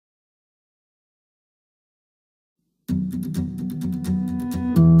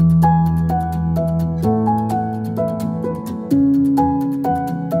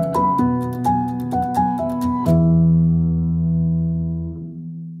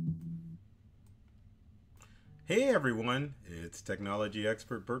Hey everyone, it's technology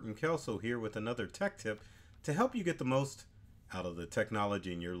expert Burton Kelso here with another tech tip to help you get the most out of the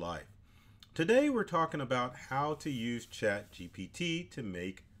technology in your life. Today we're talking about how to use ChatGPT to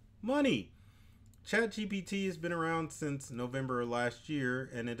make money. ChatGPT has been around since November of last year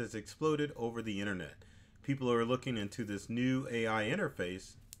and it has exploded over the internet. People are looking into this new AI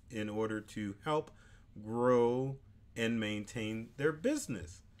interface in order to help grow and maintain their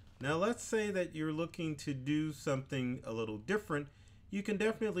business. Now let's say that you're looking to do something a little different. You can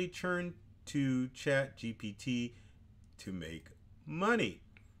definitely turn to ChatGPT to make money.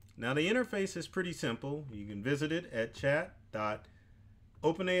 Now the interface is pretty simple. You can visit it at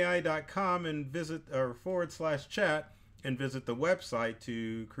chat.openai.com and visit /chat and visit the website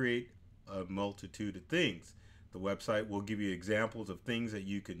to create a multitude of things. The website will give you examples of things that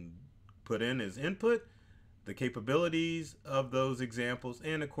you can put in as input, the capabilities of those examples,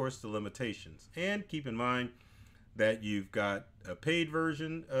 and of course the limitations. And keep in mind that you've got a paid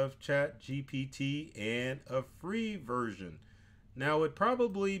version of ChatGPT and a free version. Now it'd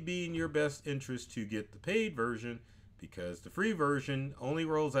probably be in your best interest to get the paid version because the free version only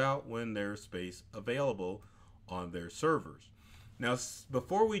rolls out when there's space available on their servers. Now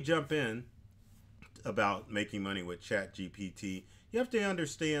before we jump in about making money with ChatGPT, you have to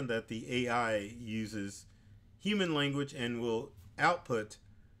understand that the AI uses human language and will output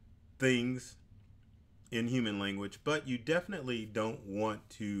things in human language, but you definitely don't want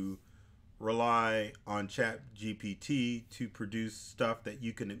to rely on ChatGPT to produce stuff that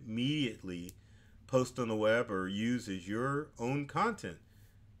you can immediately post on the web or use as your own content.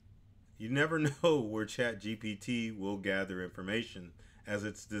 You never know where ChatGPT will gather information, as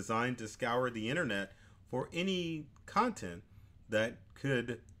it's designed to scour the internet for any content that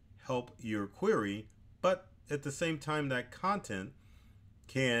could help your query, but at the same time that content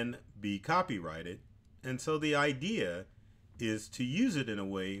can be copyrighted. And so the idea is to use it in a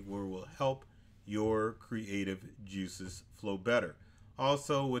way where it will help your creative juices flow better.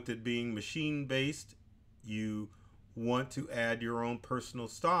 Also, with it being machine based, you want to add your own personal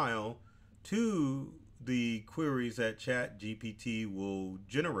style to the queries that ChatGPT will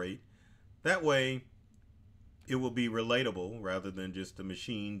generate. That way it will be relatable rather than just a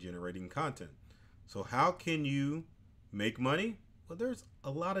machine generating content. So how can you make money? Well, there's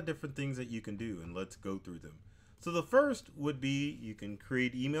a lot of different things that you can do, and let's go through them. So the first would be you can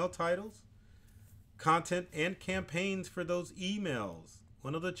create email titles, content, and campaigns for those emails.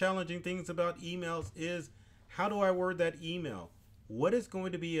 One of the challenging things about emails is, how do I word that email? What is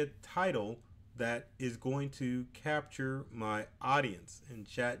going to be a title that is going to capture my audience? And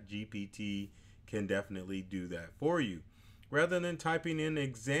ChatGPT can definitely do that for you. Rather than typing in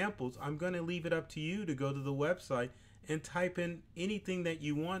examples, I'm going to leave it up to you to go to the website and type in anything that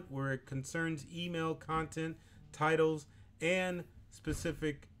you want where it concerns email content, titles, and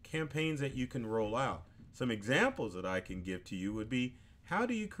specific campaigns that you can roll out. Some examples that I can give to you would be, how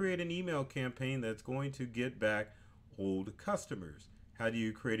do you create an email campaign that's going to get back old customers? How do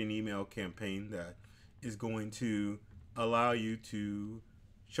you create an email campaign that is going to allow you to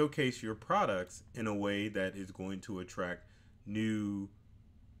showcase your products in a way that is going to attract new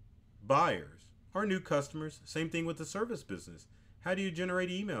buyers or new customers? Same thing with the service business. How do you generate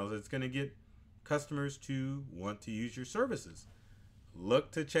emails that's going to get customers to want to use your services?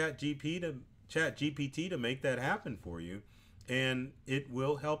 Look to ChatGPT to make that happen for you, and it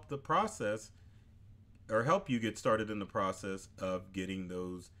will help the process, or help you get started in the process of getting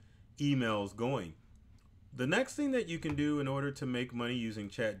those emails going. The next thing that you can do in order to make money using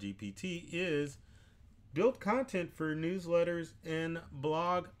ChatGPT is build content for newsletters and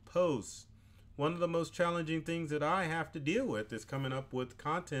blog posts. One of the most challenging things that I have to deal with is coming up with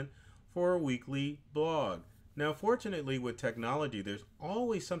content for a weekly blog. Now, fortunately with technology, there's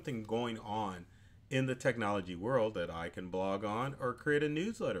always something going on in the technology world that I can blog on or create a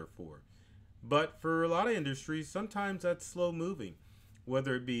newsletter for. But for a lot of industries, sometimes that's slow moving.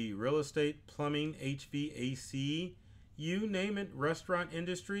 Whether it be real estate, plumbing, HVAC, you name it, restaurant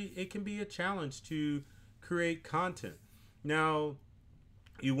industry, it can be a challenge to create content. Now,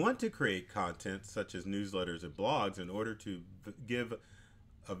 you want to create content such as newsletters and blogs in order to give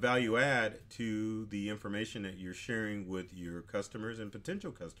a value add to the information that you're sharing with your customers and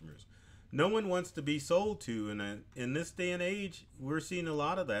potential customers. No one wants to be sold to, and in this day and age, we're seeing a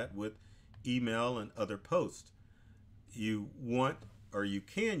lot of that with email and other posts. You want, or you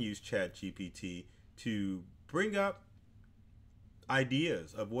can use ChatGPT to bring up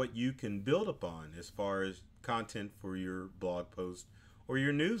ideas of what you can build upon as far as content for your blog post or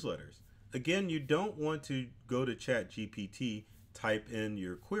your newsletters. Again, you don't want to go to ChatGPT type in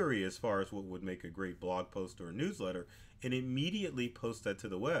your query as far as what would make a great blog post or a newsletter and immediately post that to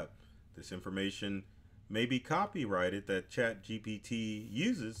the web. This information may be copyrighted that ChatGPT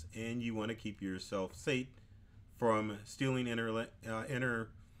uses, and you want to keep yourself safe from stealing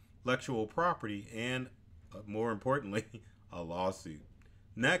intellectual property and, more importantly, a lawsuit.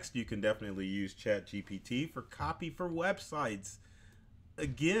 Next, you can definitely use ChatGPT for copy for websites.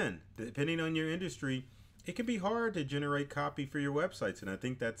 Again, depending on your industry, it can be hard to generate copy for your websites, and I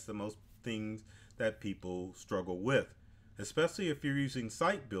think that's the most things that people struggle with, especially if you're using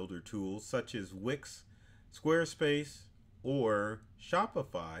site builder tools such as Wix, Squarespace, or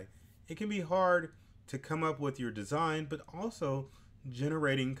Shopify. It can be hard to come up with your design, but also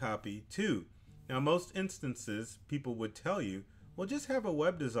generating copy too. Now, most instances, people would tell you, well, just have a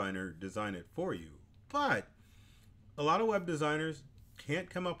web designer design it for you. But a lot of web designers can't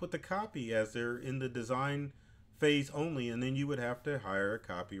come up with the copy as they're in the design phase only, and then you would have to hire a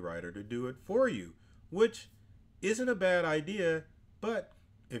copywriter to do it for you, which isn't a bad idea. But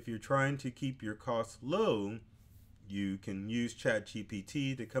if you're trying to keep your costs low, you can use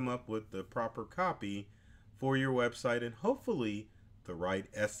ChatGPT to come up with the proper copy for your website and hopefully the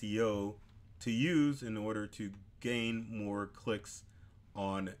right SEO to use in order to gain more clicks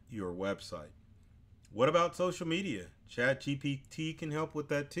on your website. What about social media? ChatGPT can help with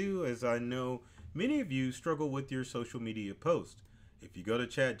that too, as I know many of you struggle with your social media post. If you go to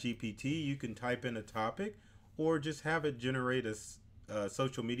ChatGPT, you can type in a topic or just have it generate a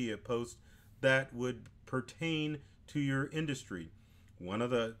social media post that would pertain to your industry. One of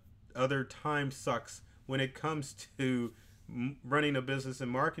the other time sucks when it comes to running a business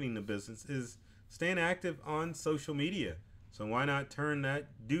and marketing the business is staying active on social media. So why not turn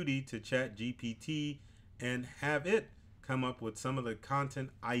that duty to ChatGPT and have it come up with some of the content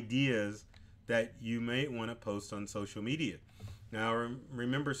ideas that you may want to post on social media. Now,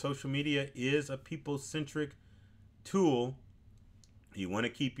 remember, social media is a people-centric tool. You want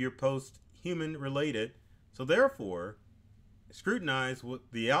to keep your post human related. So therefore, scrutinize what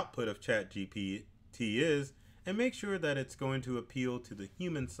the output of ChatGPT is and make sure that it's going to appeal to the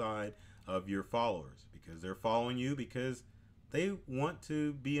human side of your followers, because they're following you because they want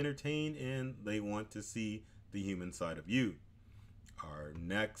to be entertained and they want to see the human side of you. Our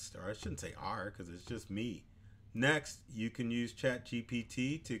next, or I shouldn't say our because it's just me. Next, you can use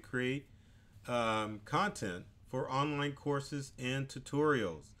ChatGPT to create content for online courses and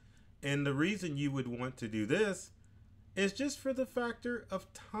tutorials. And the reason you would want to do this is just for the factor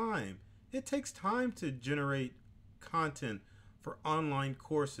of time. It takes time to generate content for online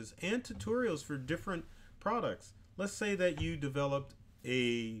courses and tutorials for different products. Let's say that you developed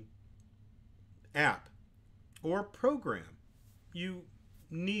a app or program. You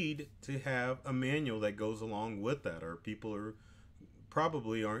need to have a manual that goes along with that, or people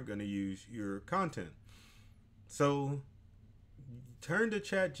probably aren't going to use your content. So turn to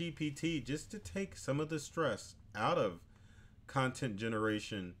ChatGPT just to take some of the stress out of content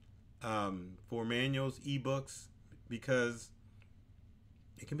generation for manuals, ebooks, because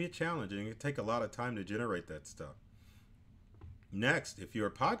it can be a challenge and it can take a lot of time to generate that stuff. Next, if you're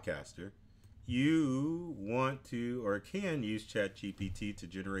a podcaster, you want to or can use ChatGPT to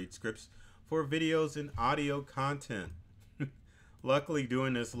generate scripts for videos and audio content. Luckily,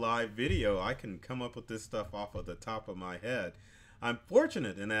 doing this live video, I can come up with this stuff off of the top of my head. I'm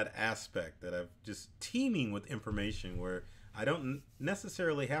fortunate in that aspect that I'm just teeming with information where I don't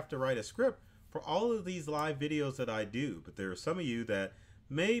necessarily have to write a script for all of these live videos that I do. But there are some of you that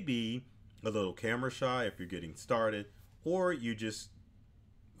may be a little camera shy if you're getting started, or you just,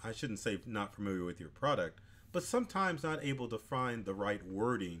 I shouldn't say not familiar with your product, but sometimes not able to find the right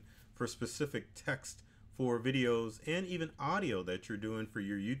wording for specific text for videos and even audio that you're doing for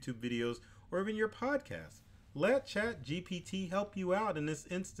your YouTube videos or even your podcast. Let ChatGPT help you out in this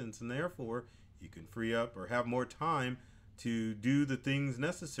instance, and therefore you can free up or have more time to do the things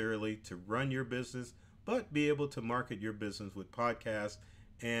necessarily to run your business, but be able to market your business with podcasts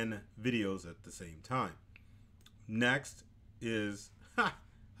and videos at the same time. Next is,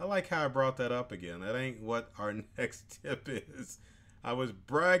 I like how I brought that up again. That ain't what our next tip is. I was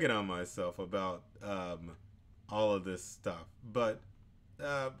bragging on myself about all of this stuff, but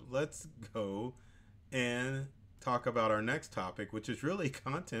let's go and talk about our next topic, which is really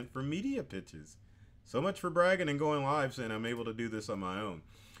content for media pitches. So much for bragging and going live saying I'm able to do this on my own.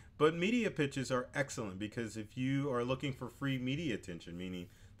 But media pitches are excellent because if you are looking for free media attention, meaning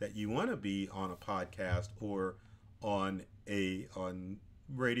that you want to be on a podcast or on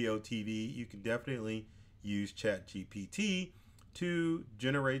radio, TV, you can definitely use ChatGPT to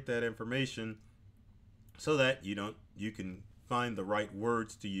generate that information so that you can find the right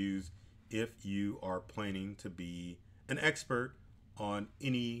words to use if you are planning to be an expert on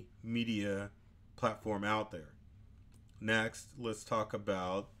any media platform out there. Next, let's talk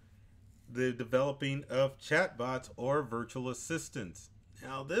about the developing of chatbots or virtual assistants.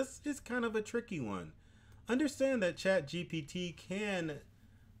 Now, this is kind of a tricky one. Understand that ChatGPT can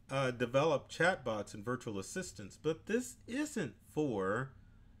develop chatbots and virtual assistants, but this isn't for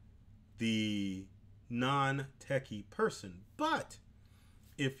the non-techie person. But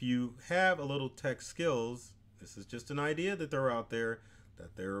if you have a little tech skills, this is just an idea that they're out there,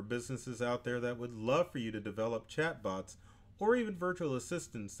 that there are businesses out there that would love for you to develop chatbots or even virtual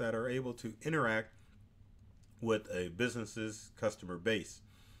assistants that are able to interact with a business's customer base.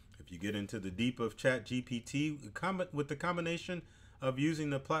 If you get into the deep of ChatGPT, with the combination of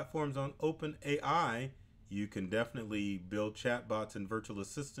using the platforms on OpenAI, you can definitely build chatbots and virtual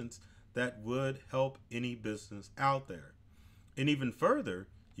assistants that would help any business out there. And even further,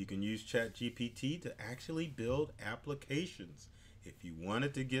 you can use ChatGPT to actually build applications. If you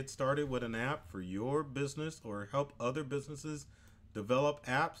wanted to get started with an app for your business or help other businesses develop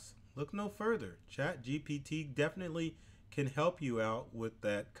apps, look no further. ChatGPT definitely can help you out with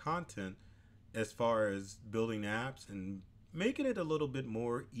that content as far as building apps and making it a little bit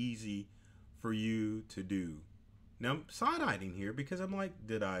more easy for you to do. Now I'm side-eyeing here because I'm like,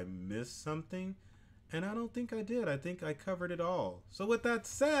 did I miss something? And I don't think I did. I think I covered it all. So with that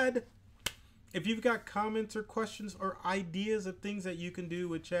said, if you've got comments or questions or ideas of things that you can do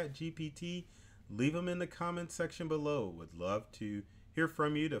with ChatGPT, leave them in the comment section below. Would love to hear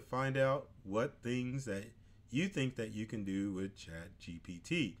from you to find out what things that you think that you can do with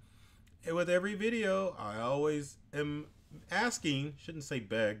ChatGPT. And with every video, I always am asking, shouldn't say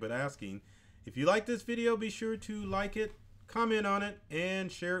beg, but asking, if you like this video, be sure to like it, comment on it,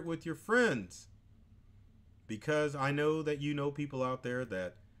 and share it with your friends. Because I know that you know people out there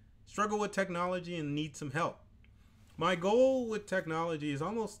that struggle with technology and need some help. My goal with technology is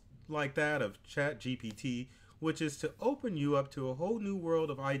almost like that of ChatGPT, which is to open you up to a whole new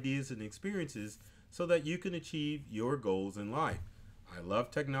world of ideas and experiences so that you can achieve your goals in life. I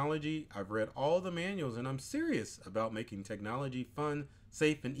love technology. I've read all the manuals and I'm serious about making technology fun,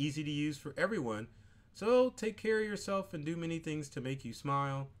 safe, and easy to use for everyone. So take care of yourself and do many things to make you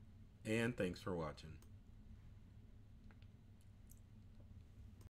smile. And thanks for watching.